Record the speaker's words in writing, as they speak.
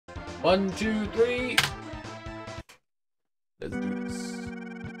1, 2, 3. Let's do this.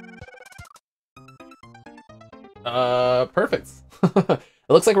 Perfect. It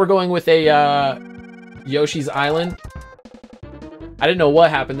looks like we're going with a Yoshi's Island. I didn't know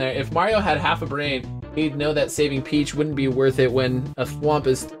what happened there. If Mario had half a brain, he'd know that saving Peach wouldn't be worth it when a Thwomp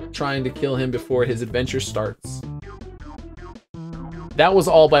is trying to kill him before his adventure starts. That was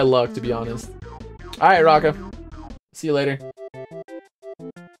all by luck, to be honest. Alright, Rocco. See you later.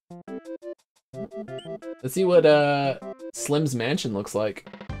 Let's see what Slim's Mansion looks like.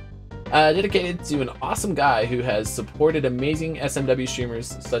 Dedicated to an awesome guy who has supported amazing SMW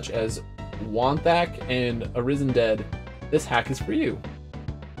streamers such as Wanthak and Arisen Dead. This hack is for you.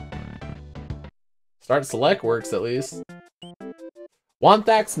 Start select works at least.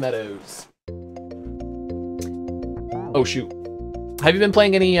 Wanthak's Meadows. Oh shoot. Have you been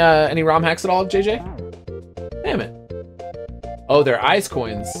playing any ROM hacks at all, JJ? Damn it. Oh, they're ice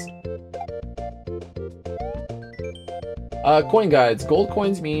coins. Coin guides. Gold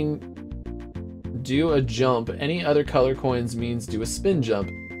coins mean do a jump. Any other color coins means do a spin jump.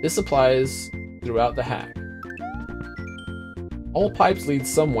 This applies throughout the hack. All pipes lead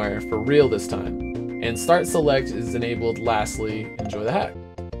somewhere, for real this time. And start select is enabled. Lastly, enjoy the hack.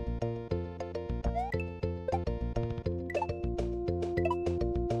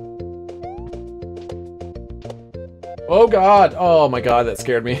 Oh god! Oh my god, that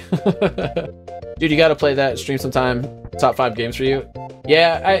scared me. Dude, you gotta play that stream sometime. Top 5 games for you.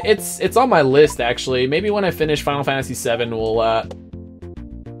 Yeah, it's on my list actually. Maybe when I finish Final Fantasy VII,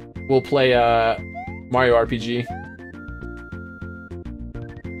 we'll play Mario RPG.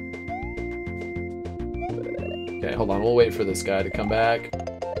 Okay, hold on. We'll wait for this guy to come back.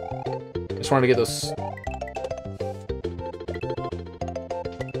 Just wanted to get those.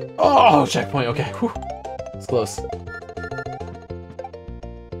 Oh, checkpoint. Okay, whew. It's close.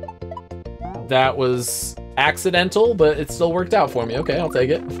 That was accidental, but it still worked out for me. Okay, I'll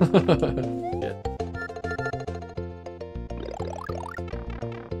take it. Yeah.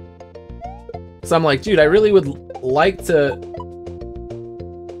 So I'm like, dude, I really would like to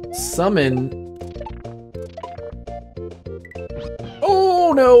summon.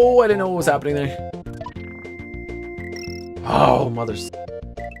 Oh no, I didn't know what was happening there. Oh, mothers.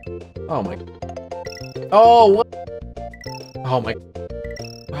 Oh my. Oh, what? Oh my.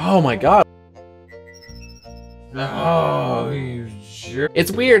 Oh my god. Oh, you jerk.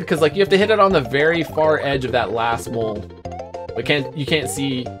 It's weird because like you have to hit it on the very far edge of that last mole. But you can't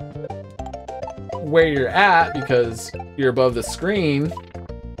see where you're at because you're above the screen.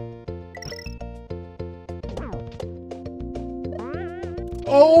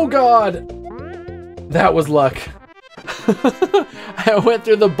 Oh god. That was luck. I went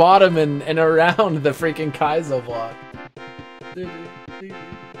through the bottom and around the freaking Kaizo block.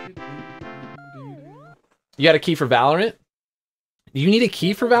 You got a key for Valorant? You need a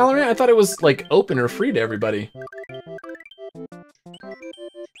key for Valorant? I thought it was like open or free to everybody.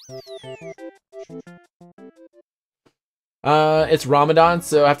 It's Ramadan,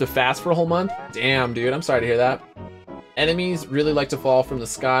 so I have to fast for a whole month? Damn, dude, I'm sorry to hear that. Enemies really like to fall from the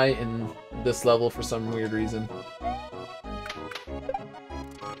sky in this level for some weird reason.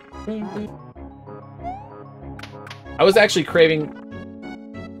 I was actually craving...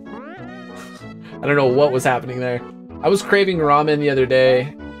 I don't know what was happening there. I was craving ramen the other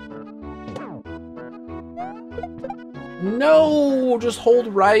day. No, just hold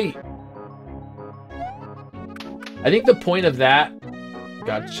right. I think the point of that...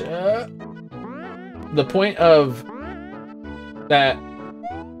 Gotcha. The point of that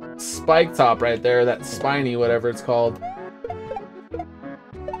spike top right there, that spiny, whatever it's called.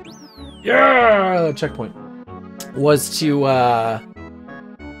 Yeah! Checkpoint. Was to,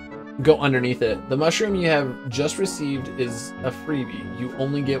 go underneath it. The mushroom you have just received is a freebie. You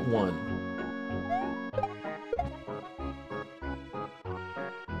only get one.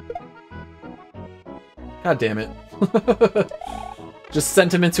 God damn it. Just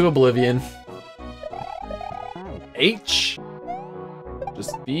sent him into oblivion. H.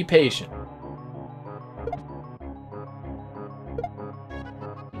 Just be patient.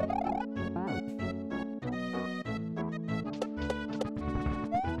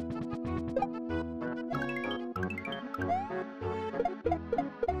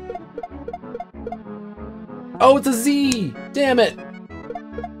 Oh, it's a Z! Damn it!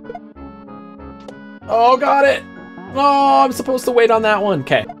 Oh, got it! Oh, I'm supposed to wait on that one.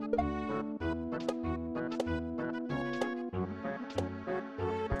 Okay.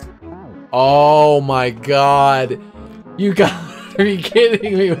 Oh my god. You gotta be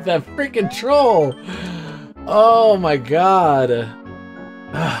kidding me with that freaking troll. Oh my god.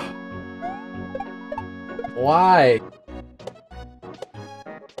 Why?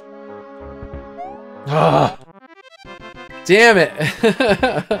 Ah, damn it.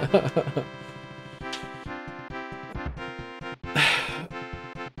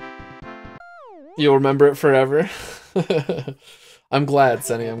 You'll remember it forever. I'm glad,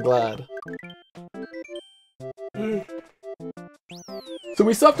 Sunny, I'm glad. So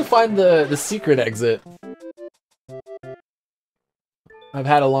we still have to find the secret exit. I've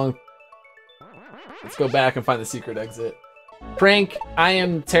had a long... Let's go back and find the secret exit. Prank, I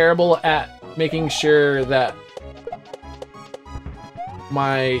am terrible at making sure that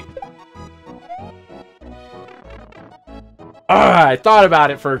my... Ah, I thought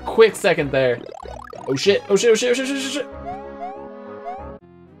about it for a quick second there. Oh shit, oh shit, oh shit, oh shit, oh shit, oh shit.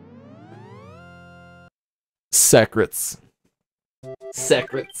 Secrets.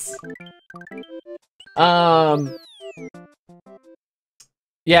 Secrets.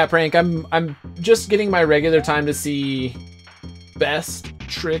 Yeah, Prank, I'm just getting my regular time to see best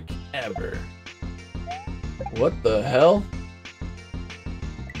trick ever. What the hell?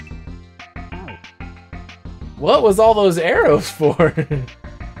 What was all those arrows for?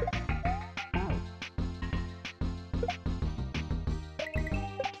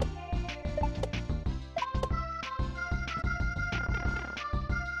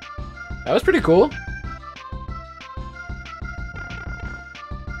 That was pretty cool.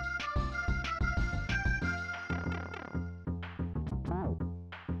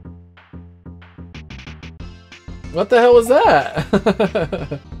 What the hell was that?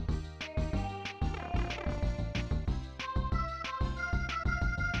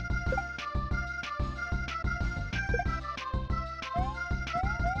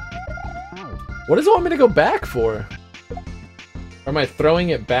 What does it want me to go back for? Or am I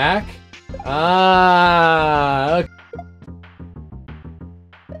throwing it back? Ah, okay.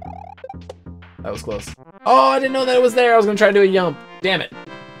 That was close. Oh, I didn't know that it was there. I was gonna try to do a yump. Damn it.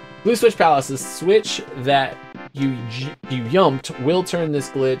 Blue Switch Palace. The switch that you yumped will turn this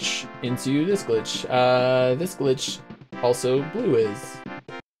glitch into this glitch. This glitch also blue is.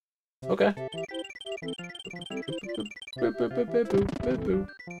 Okay.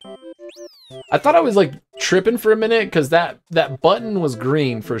 I thought I was like tripping for a minute because that button was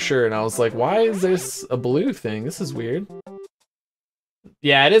green for sure, and I was like, why is this a blue thing? This is weird.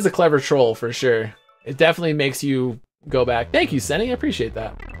 Yeah, it is a clever troll for sure. It definitely makes you go back. Thank you, Senny. I appreciate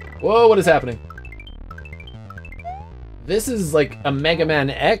that. Whoa, what is happening? This is like a Mega Man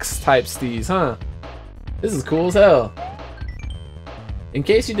X type steez, huh? This is cool as hell. In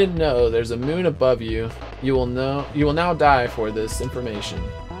case you didn't know, there's a moon above you. You will now die for this information.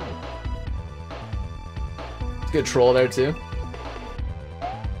 Good troll there too.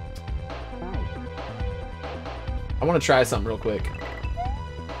 I want to try something real quick.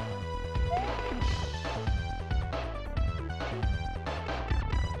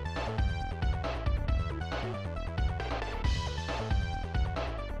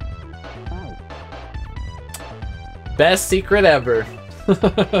 Best secret ever.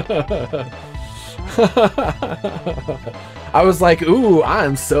 I was like, ooh,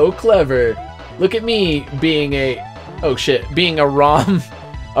 I'm so clever. Look at me being a, oh shit, being a ROM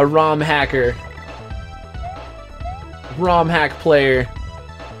hacker. ROM hack player.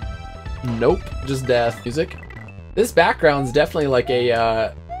 Nope, just death. Music. This background's definitely like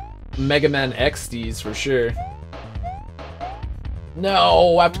a Mega Man X steez for sure.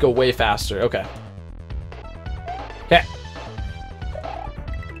 No, I have to go way faster. Okay. Okay.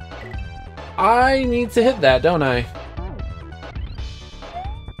 I need to hit that, don't I?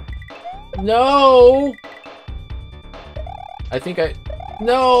 No! I think I...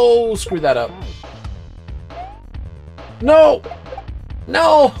 No! Screw that up. No!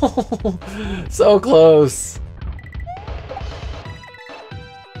 No! So close.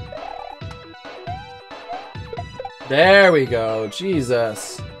 There we go.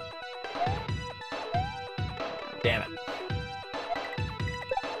 Jesus. Damn it.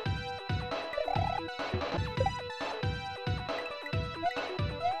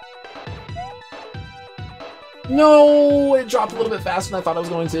 No! It dropped a little bit faster than I thought I was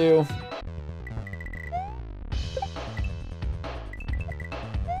going to.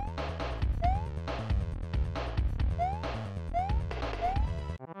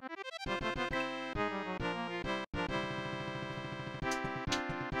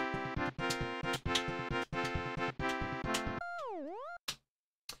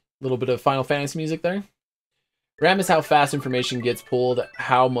 A little bit of Final Fantasy music there. RAM is how fast information gets pulled,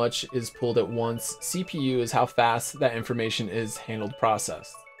 how much is pulled at once. CPU is how fast that information is handled,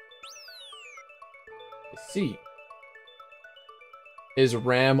 processed. I see. Is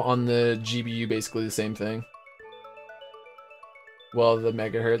RAM on the GBU basically the same thing? Well, the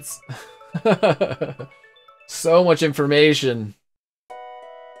megahertz. So much information.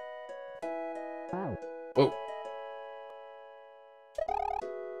 Whoa.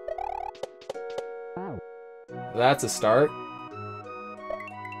 That's a start.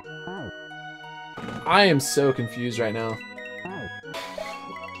 I am so confused right now.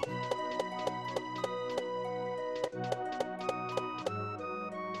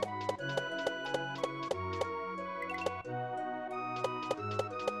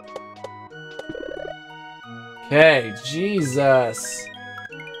 Okay, Jesus.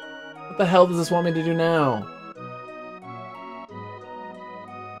 What the hell does this want me to do now?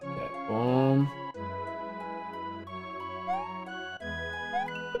 Okay, boom.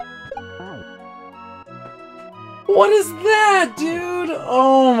 What is that, dude?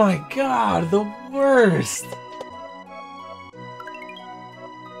 Oh my god, the worst.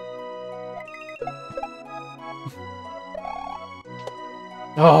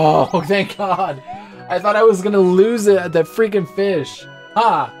 Oh, thank God. I thought I was gonna lose it at that freaking fish.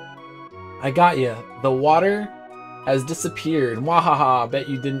 Ha! I got you. The water has disappeared. Wahaha, bet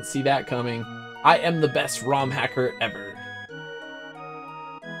you didn't see that coming. I am the best ROM hacker ever.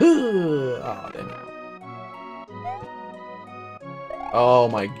 Oh, damn it. Oh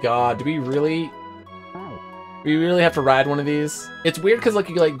my god, do we really have to ride one of these? It's weird because like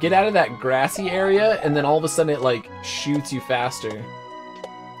you like get out of that grassy area and then all of a sudden it like shoots you faster.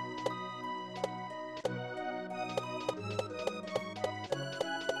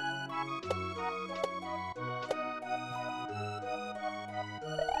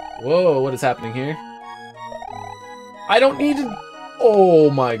 Whoa, what is happening here? I don't need to... Oh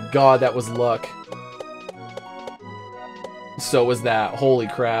my god, that was luck. So was that. Holy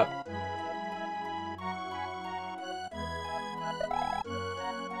crap.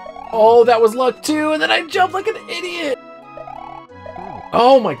 Oh, that was luck too, and then I jumped like an idiot!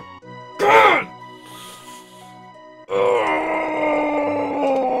 Oh my god!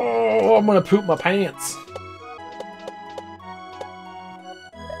 Oh, I'm gonna poop my pants.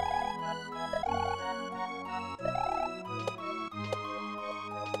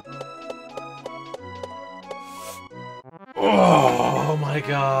 Oh my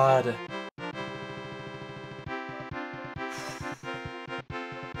god.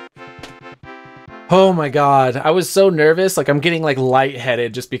 Oh my god. I was so nervous, like I'm getting like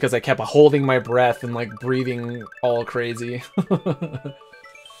lightheaded just because I kept holding my breath and like breathing all crazy.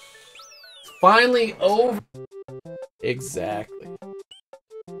 Finally over. Exactly.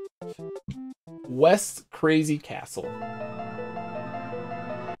 West Crazy Castle.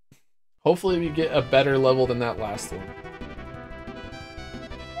 Hopefully we get a better level than that last one.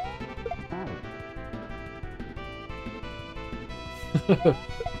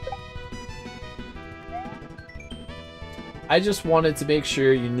 I just wanted to make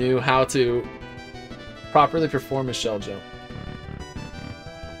sure you knew how to properly perform a shell jump.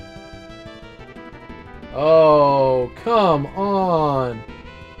 Oh, come on.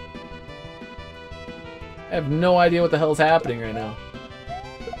 I have no idea what the hell is happening right now.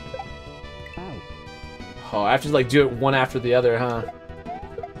 Oh, I have to like do it one after the other, huh?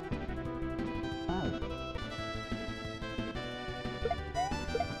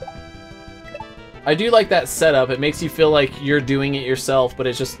 I do like that setup. It makes you feel like you're doing it yourself, but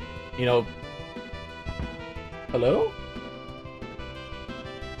it's just, you know... Hello?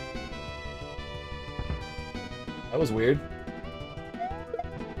 That was weird.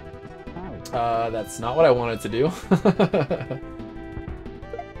 That's not what I wanted to do.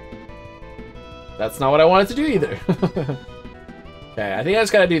 That's not what I wanted to do either. Okay, I think I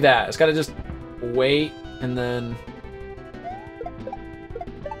just gotta do that. I just gotta just wait, and then...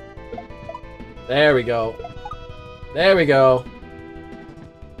 There we go. There we go.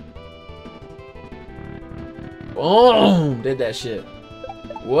 Boom! Did that shit.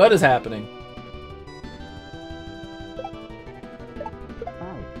 What is happening?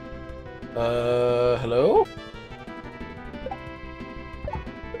 Hello?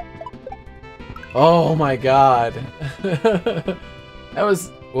 Oh my god. That was...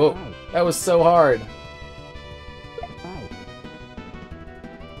 Whoa. That was so hard.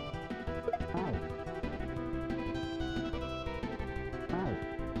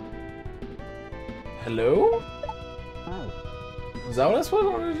 Hello? Is that what I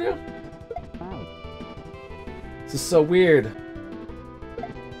supposed to do? This is so weird.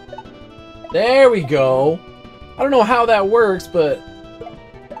 There we go. I don't know how that works, but...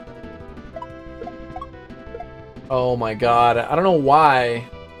 Oh my god. I don't know why.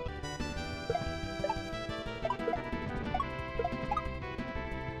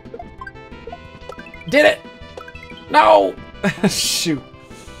 Did it! No! Shoot.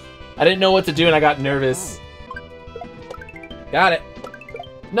 I didn't know what to do and I got nervous. Got it.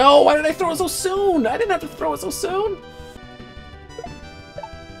 No, why did I throw it so soon? I didn't have to throw it so soon.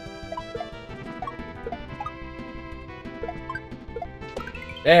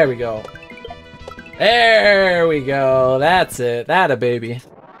 There we go. There we go. That's it. That a baby.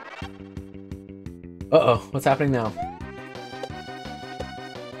 Uh-oh. What's happening now?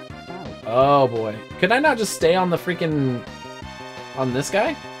 Oh, boy. Could I not just stay on the freaking... on this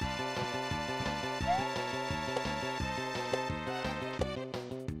guy?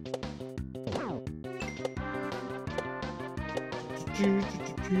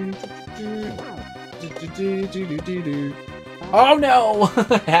 Oh no!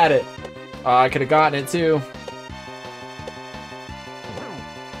 I had it. I could have gotten it too.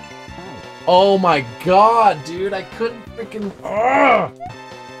 Oh my god, dude! I couldn't freaking. Ugh!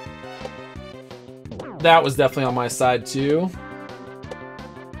 That was definitely on my side too.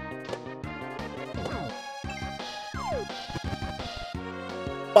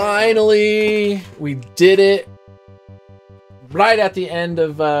 Finally, we did it. Right at the end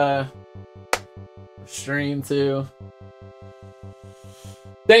of stream too.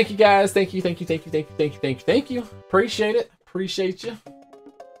 Thank you guys. Thank you. Appreciate it. Appreciate you.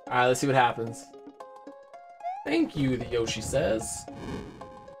 Alright, let's see what happens. Thank you, the Yoshi says.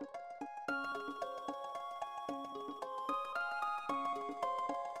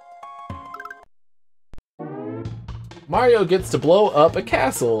 Mario gets to blow up a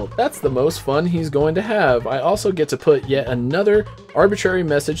castle. That's the most fun he's going to have. I also get to put yet another arbitrary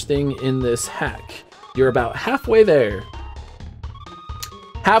message thing in this hack. You're about halfway there.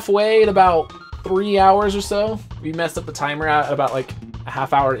 Halfway in about 3 hours or so. We messed up the timer at about like a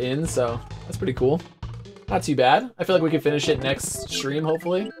half hour in, so that's pretty cool. Not too bad. I feel like we can finish it next stream,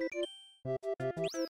 hopefully.